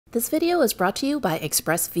This video is brought to you by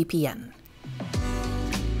EXPRESSVPN.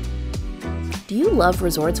 Do you love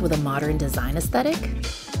resorts with a modern design aesthetic?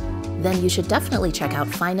 Then you should definitely check out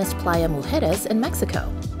Finest Playa Mujeres in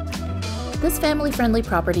Mexico. This family-friendly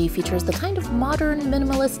property features the kind of modern,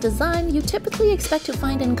 minimalist design you typically expect to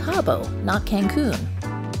find in Cabo, not Cancun.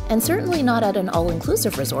 And certainly not at an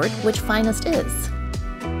all-inclusive resort, which Finest is.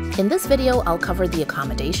 In this video, I'll cover the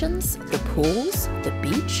accommodations, the pools, the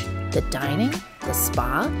beach, the dining, the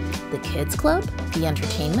spa, the kids club, the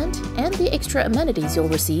entertainment, and the extra amenities you'll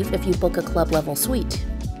receive if you book a club-level suite.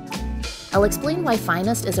 I'll explain why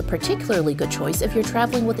Finest is a particularly good choice if you're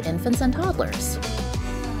traveling with infants and toddlers.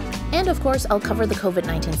 And of course, I'll cover the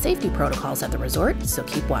COVID-19 safety protocols at the resort, so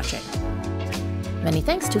keep watching. Many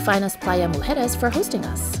thanks to Finest Playa Mujeres for hosting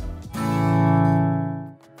us.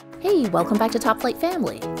 Hey, welcome back to Top Flight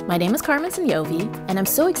Family. My name is Carmen Sognonvi, and I'm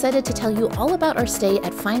so excited to tell you all about our stay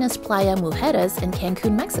at Finest Playa Mujeres in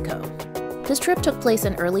Cancun, Mexico. This trip took place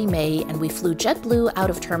in early May, and we flew JetBlue out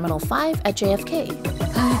of Terminal 5 at JFK.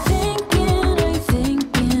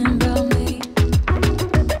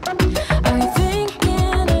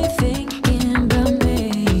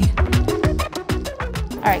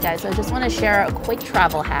 Alright guys, so I just want to share a quick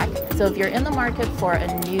travel hack. So if you're in the market for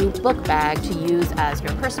a new book bag to use as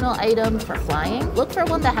your personal item for flying, look for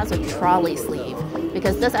one that has a trolley sleeve,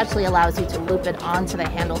 because this actually allows you to loop it onto the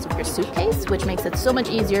handles of your suitcase, which makes it so much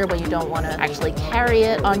easier when you don't want to actually carry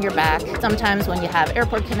it on your back. Sometimes when you have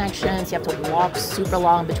airport connections, you have to walk super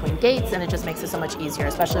long between gates, and it just makes it so much easier,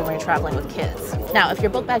 especially when you're traveling with kids. Now, if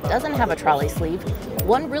your book bag doesn't have a trolley sleeve,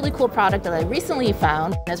 one really cool product that I recently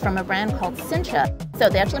found is from a brand called Cincha. So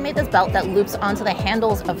they actually made this belt that loops onto the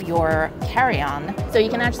handles of your carry-on, so you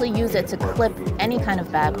can actually use it to clip any kind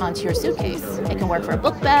of bag onto your suitcase. It can work for a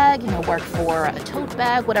book bag, it can work for a tote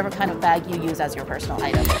bag, whatever kind of bag you use as your personal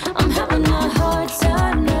item. I'm having a hard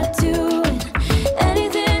time not doing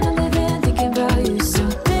anything other than thinking about you. So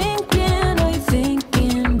thinking, are you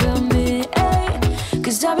thinking about me?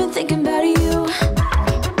 'Cause I've been thinking about you.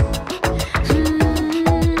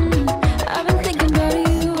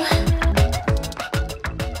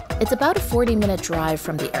 It's about a 40-minute drive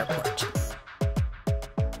from the airport.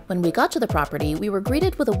 When we got to the property, we were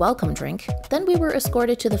greeted with a welcome drink, then we were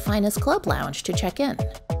escorted to the Finest Club Lounge to check in.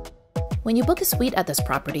 When you book a suite at this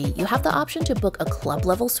property, you have the option to book a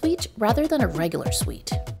club-level suite rather than a regular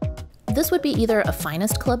suite. This would be either a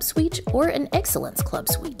Finest Club suite or an Excellence Club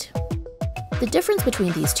suite. The difference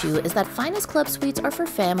between these two is that Finest Club suites are for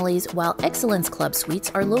families, while Excellence Club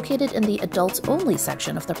suites are located in the adults-only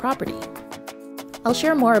section of the property. I'll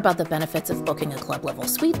share more about the benefits of booking a club-level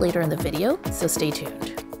suite later in the video, so stay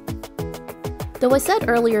tuned. Though I said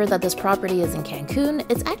earlier that this property is in Cancun,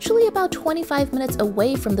 it's actually about 25 minutes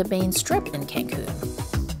away from the main strip in Cancun.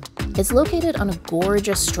 It's located on a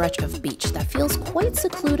gorgeous stretch of beach that feels quite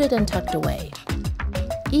secluded and tucked away.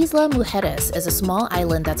 Isla Mujeres is a small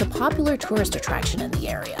island that's a popular tourist attraction in the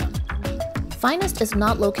area. Finest is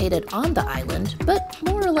not located on the island, but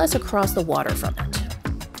more or less across the water from it.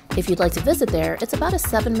 If you'd like to visit there, it's about a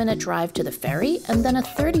 7-minute drive to the ferry and then a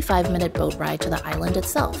 35-minute boat ride to the island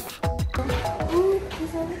itself.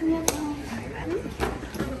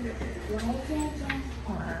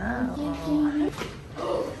 Wow.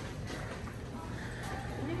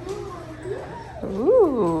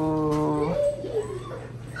 Ooh.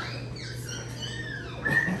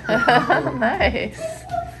 Nice.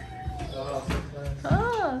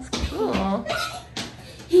 Oh, that's cool.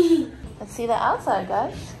 Let's see the outside,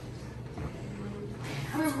 guys.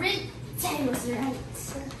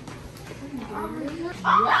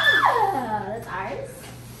 Oh, that's ours?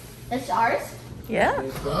 That's ours? Yeah.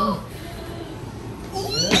 Oh.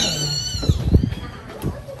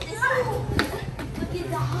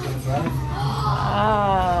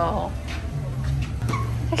 Wow.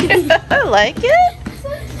 I like it.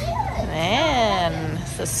 Man,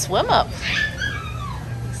 it's a swim up.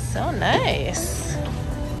 So nice.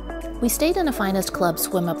 We stayed in a Finest Club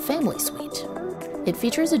swim-up family suite. It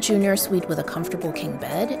features a junior suite with a comfortable king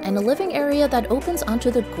bed and a living area that opens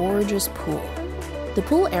onto the gorgeous pool. The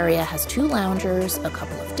pool area has 2 loungers, a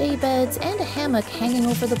couple of day beds, and a hammock hanging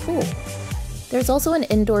over the pool. There's also an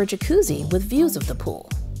indoor jacuzzi with views of the pool.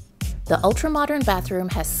 The ultra-modern bathroom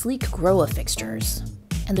has sleek Groa fixtures,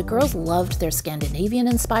 and the girls loved their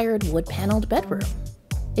Scandinavian-inspired wood-paneled bedroom.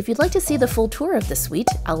 If you'd like to see the full tour of the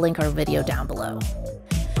suite, I'll link our video down below.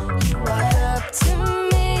 Walk up to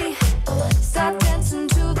me, start dancing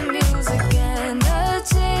to the music and the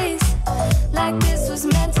chase, like this was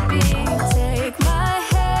meant to be. Take my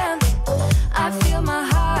hand, I feel my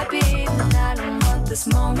heart beat, and I don't want this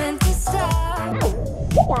moment to stop.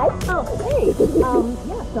 Hey guys, hey,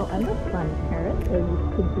 yeah. So I'm the front parent, as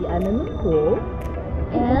you can see I'm in the pool.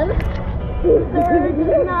 And Serge is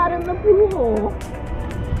not in the pool.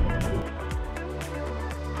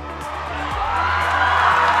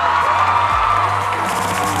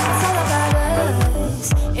 It's all about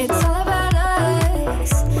us. It's all about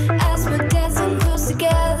us. As we're dancing close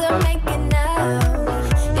together, making out.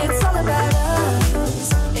 It's all about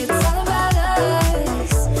us. It's all about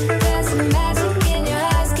us. There's magic in your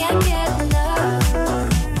eyes, can't get enough.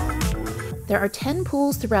 There are 10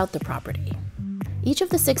 pools throughout the property. Each of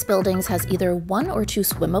the 6 buildings has either 1 or 2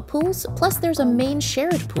 swim-up pools, plus there's a main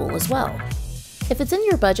shared pool as well. If it's in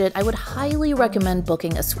your budget, I would highly recommend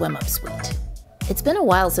booking a swim-up suite. It's been a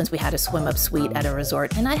while since we had a swim-up suite at a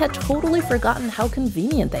resort, and I had totally forgotten how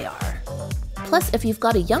convenient they are. Plus, if you've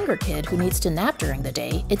got a younger kid who needs to nap during the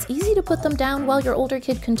day, it's easy to put them down while your older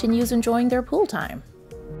kid continues enjoying their pool time.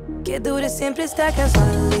 Que dure siempre esta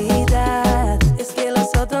casualidad. Es que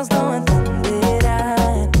los otros no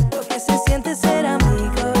entenderán lo que se siente ser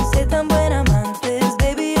amigos, ser tan buen amantes,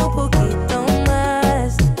 baby, un poquito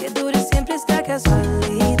más. Que dure siempre esta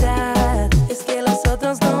casualidad. Es que los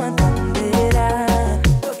otros no entenderán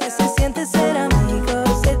lo que se siente ser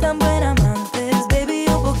amigos, ser tan buen amantes, baby,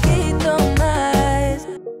 un poquito más.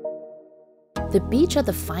 The beach at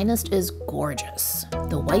the Finest is gorgeous.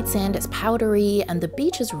 The white sand is powdery, and the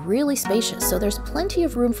beach is really spacious, so there's plenty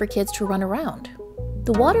of room for kids to run around.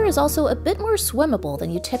 The water is also a bit more swimmable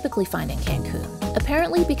than you typically find in Cancun,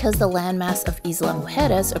 apparently because the landmass of Isla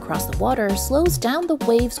Mujeres across the water slows down the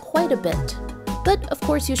waves quite a bit. But of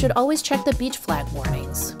course you should always check the beach flag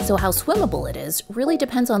warnings, so how swimmable it is really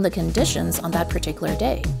depends on the conditions on that particular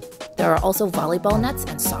day. There are also volleyball nets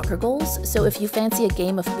and soccer goals, so if you fancy a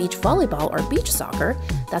game of beach volleyball or beach soccer,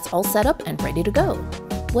 that's all set up and ready to go.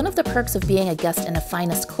 One of the perks of being a guest in a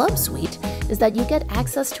Finest Club suite is that you get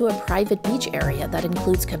access to a private beach area that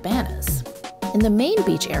includes cabanas. In the main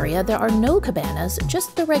beach area, there are no cabanas,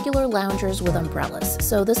 just the regular loungers with umbrellas,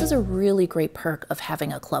 so this is a really great perk of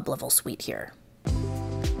having a club-level suite here.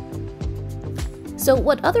 So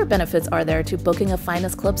what other benefits are there to booking a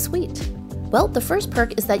Finest Club suite? Well, the first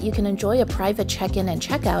perk is that you can enjoy a private check-in and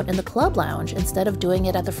check-out in the club lounge instead of doing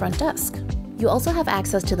it at the front desk. You also have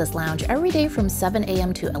access to this lounge every day from 7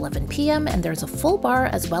 a.m. to 11 p.m. and there's a full bar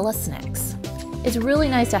as well as snacks. It's really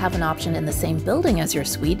nice to have an option in the same building as your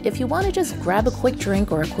suite if you want to just grab a quick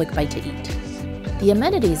drink or a quick bite to eat. The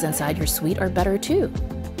amenities inside your suite are better too.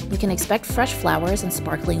 You can expect fresh flowers and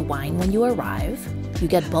sparkling wine when you arrive. You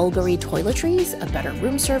get Bulgari toiletries, a better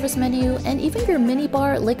room service menu, and even your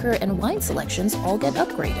minibar, liquor, and wine selections all get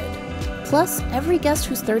upgraded. Plus, every guest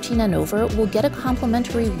who's 13 and over will get a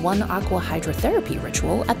complimentary 1 aqua hydrotherapy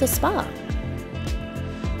ritual at the spa.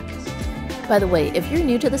 By the way, if you're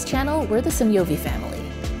new to this channel, we're the Sognonvi family.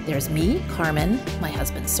 There's me, Carmen, my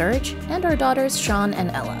husband Serge, and our daughters Sean and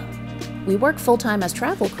Ella. We work full-time as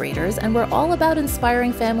travel creators, and we're all about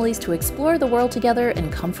inspiring families to explore the world together in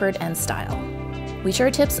comfort and style. We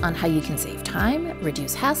share tips on how you can save time,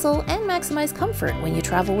 reduce hassle, and maximize comfort when you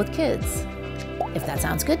travel with kids. If that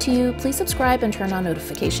sounds good to you, please subscribe and turn on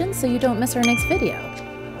notifications so you don't miss our next video.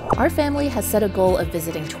 Our family has set a goal of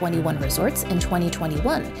visiting 21 resorts in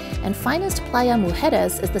 2021, and Finest Playa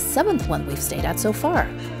Mujeres is the 7th one we've stayed at so far.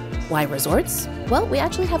 Why resorts? Well, we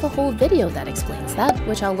actually have a whole video that explains that,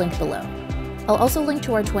 which I'll link below. I'll also link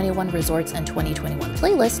to our 21 resorts and 2021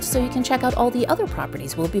 playlist so you can check out all the other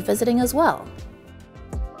properties we'll be visiting as well.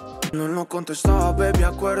 No lo contestaba, baby,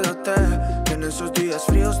 acuérdate que en esos días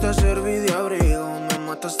fríos te serví de abrigo. Me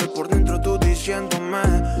mataste por dentro tú diciéndome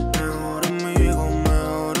mejor amigo,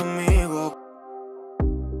 mejor amigo.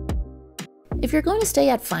 If you're going to stay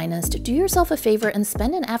at Finest, do yourself a favor and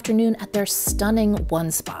spend an afternoon at their stunning One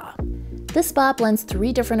Spa. This spa blends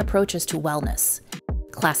 3 different approaches to wellness: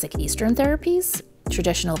 classic Eastern therapies,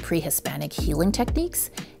 traditional pre-Hispanic healing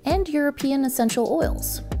techniques, and European essential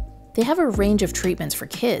oils. They have a range of treatments for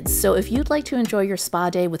kids, so if you'd like to enjoy your spa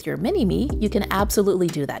day with your mini-me, you can absolutely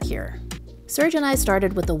do that here. Serge and I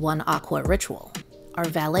started with the 1 aqua ritual. Our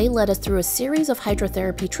valet led us through a series of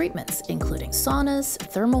hydrotherapy treatments, including saunas,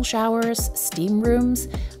 thermal showers, steam rooms,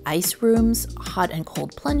 ice rooms, hot and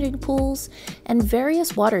cold plunging pools, and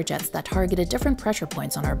various water jets that targeted different pressure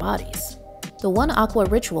points on our bodies. The 1 aqua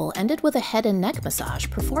ritual ended with a head and neck massage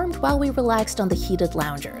performed while we relaxed on the heated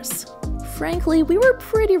loungers. Frankly, we were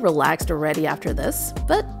pretty relaxed already after this,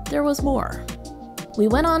 but there was more. We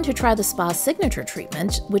went on to try the spa's signature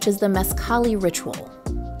treatment, which is the Mezcali ritual.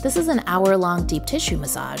 This is an hour-long deep tissue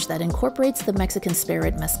massage that incorporates the Mexican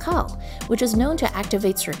spirit mezcal, which is known to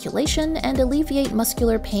activate circulation and alleviate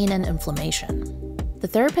muscular pain and inflammation. The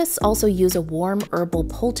therapists also use a warm herbal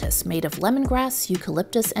poultice made of lemongrass,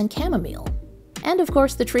 eucalyptus, and chamomile. And of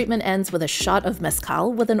course, the treatment ends with a shot of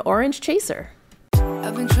mezcal with an orange chaser.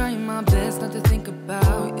 I've been trying my best not to think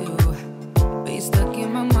about you, but you're stuck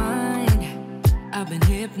in my mind. I've been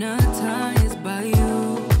hypnotized by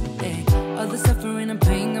you. Hey, all the suffering and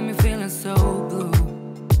pain got me feeling so blue.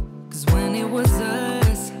 'Cause when it was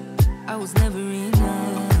us, I was never enough.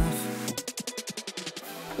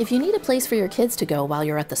 If you need a place for your kids to go while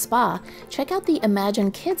you're at the spa, check out the Imagine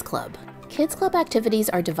Kids Club. Kids Club activities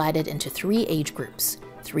are divided into 3 age groups: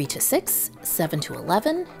 3 to 6, 7 to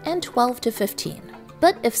 11, and 12 to 15.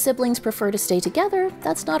 But if siblings prefer to stay together,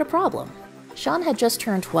 that's not a problem. Sean had just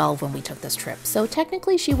turned 12 when we took this trip, so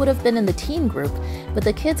technically she would have been in the teen group, but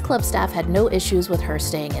the Kids Club staff had no issues with her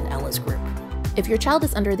staying in Ella's group. If your child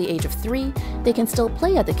is under the age of 3, they can still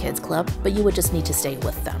play at the Kids Club, but you would just need to stay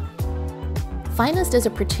with them. Finest is a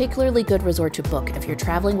particularly good resort to book if you're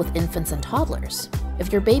traveling with infants and toddlers.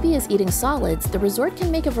 If your baby is eating solids, the resort can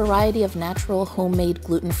make a variety of natural, homemade,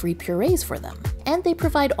 gluten-free purees for them. And they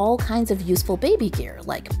provide all kinds of useful baby gear,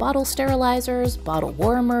 like bottle sterilizers, bottle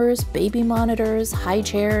warmers, baby monitors, high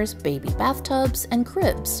chairs, baby bathtubs, and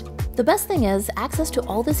cribs. The best thing is, access to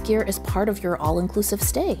all this gear is part of your all-inclusive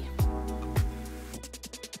stay.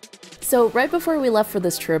 So right before we left for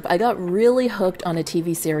this trip, I got really hooked on a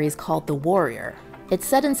TV series called The Warrior. It's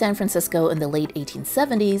set in San Francisco in the late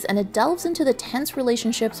 1870s, and it delves into the tense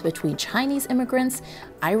relationships between Chinese immigrants,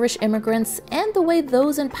 Irish immigrants, and the way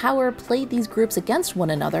those in power played these groups against one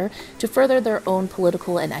another to further their own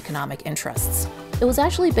political and economic interests. It was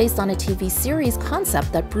actually based on a TV series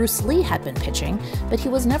concept that Bruce Lee had been pitching, but he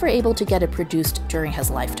was never able to get it produced during his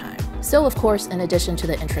lifetime. So of course, in addition to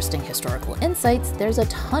the interesting historical insights, there's a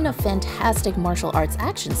ton of fantastic martial arts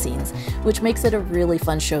action scenes, which makes it a really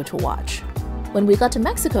fun show to watch. When we got to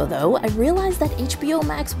Mexico though, I realized that HBO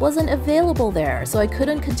Max wasn't available there, so I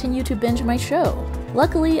couldn't continue to binge my show.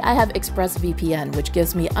 Luckily, I have EXPRESSVPN, which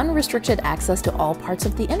gives me unrestricted access to all parts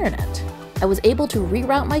of the internet. I was able to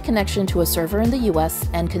reroute my connection to a server in the US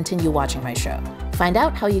and continue watching my show. Find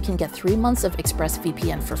out how you can get 3 months of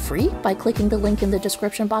EXPRESSVPN for free by clicking the link in the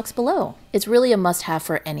description box below. It's really a must-have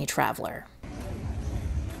for any traveler.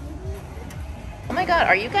 Oh my god,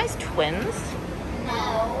 are you guys twins?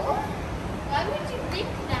 No. Why would you think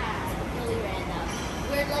that? Really random.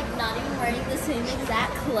 We're like not even wearing the same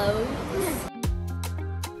exact clothes.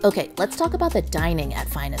 Okay, let's talk about the dining at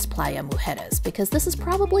Finest Playa Mujeres, because this is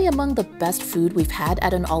probably among the best food we've had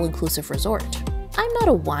at an all-inclusive resort. I'm not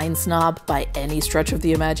a wine snob by any stretch of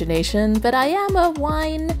the imagination, but I am a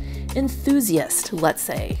wine enthusiast, let's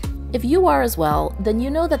say. If you are as well, then you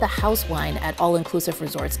know that the house wine at all-inclusive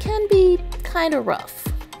resorts can be kinda rough.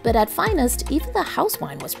 But at Finest, even the house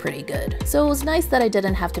wine was pretty good, so it was nice that I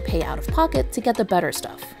didn't have to pay out of pocket to get the better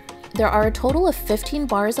stuff. There are a total of 15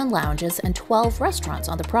 bars and lounges and 12 restaurants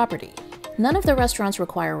on the property. None of the restaurants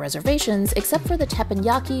require reservations except for the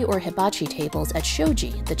teppanyaki or hibachi tables at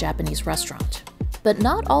Shoji, the Japanese restaurant. But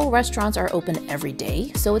not all restaurants are open every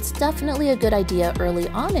day, so it's definitely a good idea early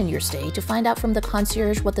on in your stay to find out from the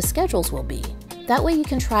concierge what the schedules will be. That way you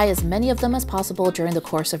can try as many of them as possible during the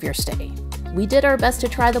course of your stay. We did our best to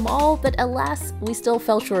try them all, but alas, we still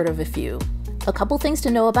fell short of a few. A couple things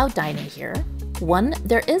to know about dining here. 1,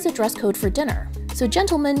 there is a dress code for dinner. So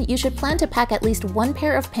gentlemen, you should plan to pack at least 1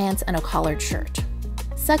 pair of pants and a collared shirt.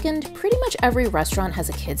 2nd, pretty much every restaurant has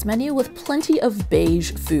a kids menu with plenty of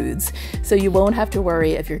beige foods, so you won't have to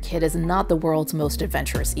worry if your kid is not the world's most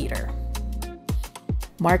adventurous eater.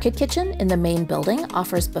 Market Kitchen in the main building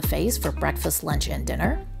offers buffets for breakfast, lunch, and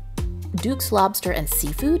dinner. Duke's Lobster and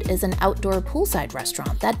Seafood is an outdoor poolside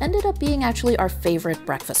restaurant that ended up being actually our favorite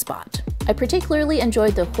breakfast spot. I particularly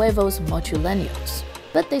enjoyed the huevos mochuleños,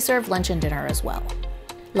 but they serve lunch and dinner as well.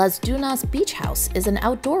 Las Dunas Beach House is an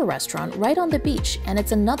outdoor restaurant right on the beach, and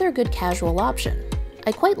it's another good casual option.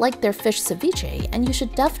 I quite like their fish ceviche, and you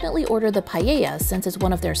should definitely order the paella since it's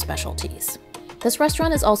one of their specialties. This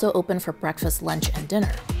restaurant is also open for breakfast, lunch, and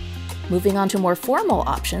dinner. Moving on to more formal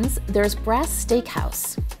options, there's Brass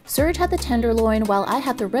Steakhouse. Serge had the tenderloin while I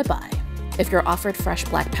had the ribeye. If you're offered fresh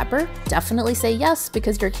black pepper, definitely say yes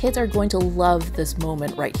because your kids are going to love this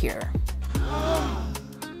moment right here.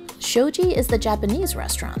 Shoji is the Japanese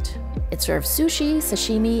restaurant. It serves sushi,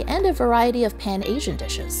 sashimi, and a variety of Pan-Asian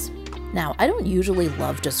dishes. Now, I don't usually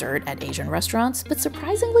love dessert at Asian restaurants, but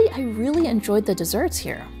surprisingly, I really enjoyed the desserts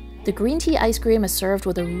here. The green tea ice cream is served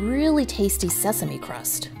with a really tasty sesame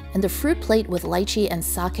crust, and the fruit plate with lychee and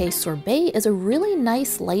sake sorbet is a really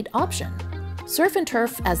nice light option. Surf and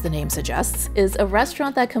Turf, as the name suggests, is a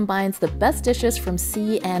restaurant that combines the best dishes from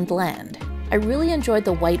sea and land. I really enjoyed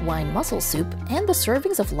the white wine mussel soup, and the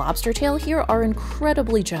servings of lobster tail here are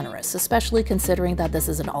incredibly generous, especially considering that this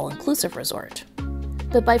is an all-inclusive resort.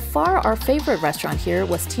 But by far our favorite restaurant here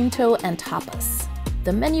was Tinto and Tapas.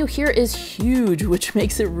 The menu here is huge, which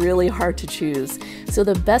makes it really hard to choose, so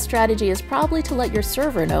the best strategy is probably to let your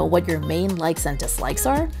server know what your main likes and dislikes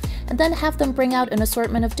are, and then have them bring out an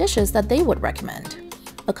assortment of dishes that they would recommend.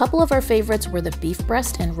 A couple of our favorites were the beef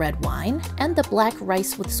breast and red wine, and the black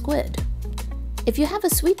rice with squid. If you have a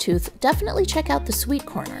sweet tooth, definitely check out the sweet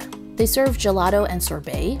corner. They serve gelato and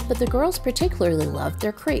sorbet, but the girls particularly loved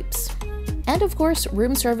their crepes. And of course,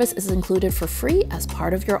 room service is included for free as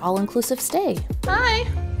part of your all-inclusive stay. Hi!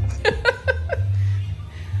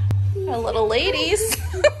 Our little ladies.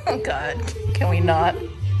 Oh God, can we not?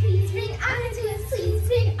 Please bring honor to us, please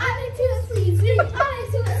bring honor to us, please bring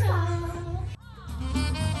honor to us all.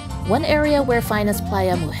 One area where Finest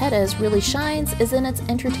Playa Mujeres really shines is in its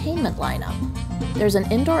entertainment lineup. There's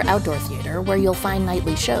an indoor-outdoor theater where you'll find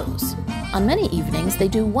nightly shows. On many evenings, they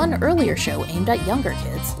do one earlier show aimed at younger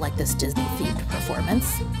kids, like this Disney-themed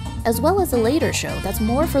performance, as well as a later show that's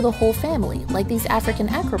more for the whole family, like these African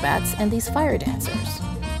acrobats and these fire dancers.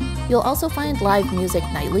 You'll also find live music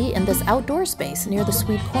nightly in this outdoor space near the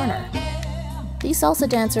sweet corner. These salsa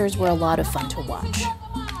dancers were a lot of fun to watch.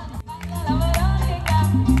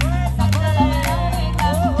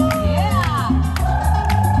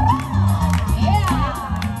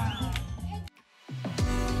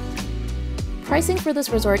 Pricing for this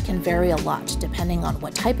resort can vary a lot depending on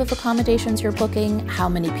what type of accommodations you're booking, how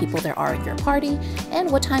many people there are in your party, and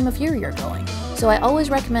what time of year you're going. So I always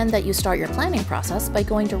recommend that you start your planning process by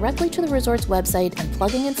going directly to the resort's website and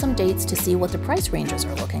plugging in some dates to see what the price ranges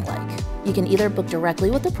are looking like. You can either book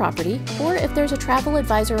directly with the property, or if there's a travel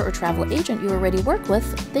advisor or travel agent you already work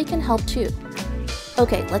with, they can help too.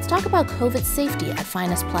 Okay, let's talk about COVID safety at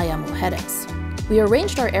Finest Playa Mujeres. We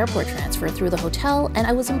arranged our airport transfer through the hotel, and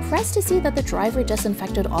I was impressed to see that the driver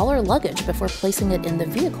disinfected all our luggage before placing it in the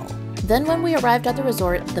vehicle. Then when we arrived at the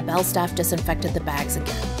resort, the bell staff disinfected the bags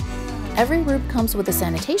again. Every room comes with a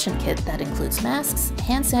sanitation kit that includes masks,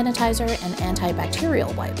 hand sanitizer, and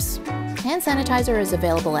antibacterial wipes. Hand sanitizer is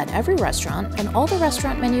available at every restaurant, and all the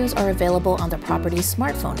restaurant menus are available on the property's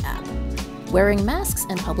smartphone app. Wearing masks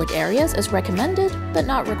in public areas is recommended, but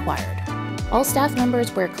not required. All staff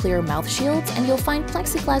members wear clear mouth shields, and you'll find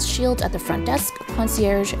plexiglass shields at the front desk,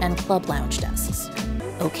 concierge, and club lounge desks.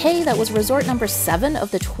 Okay, that was resort number 7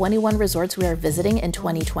 of the 21 resorts we are visiting in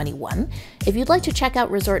 2021. If you'd like to check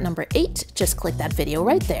out resort number 8, just click that video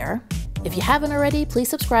right there. If you haven't already, please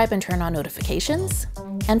subscribe and turn on notifications.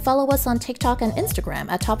 And follow us on TikTok and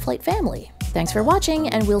Instagram at Top Flight Family. Thanks for watching,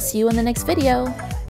 and we'll see you in the next video.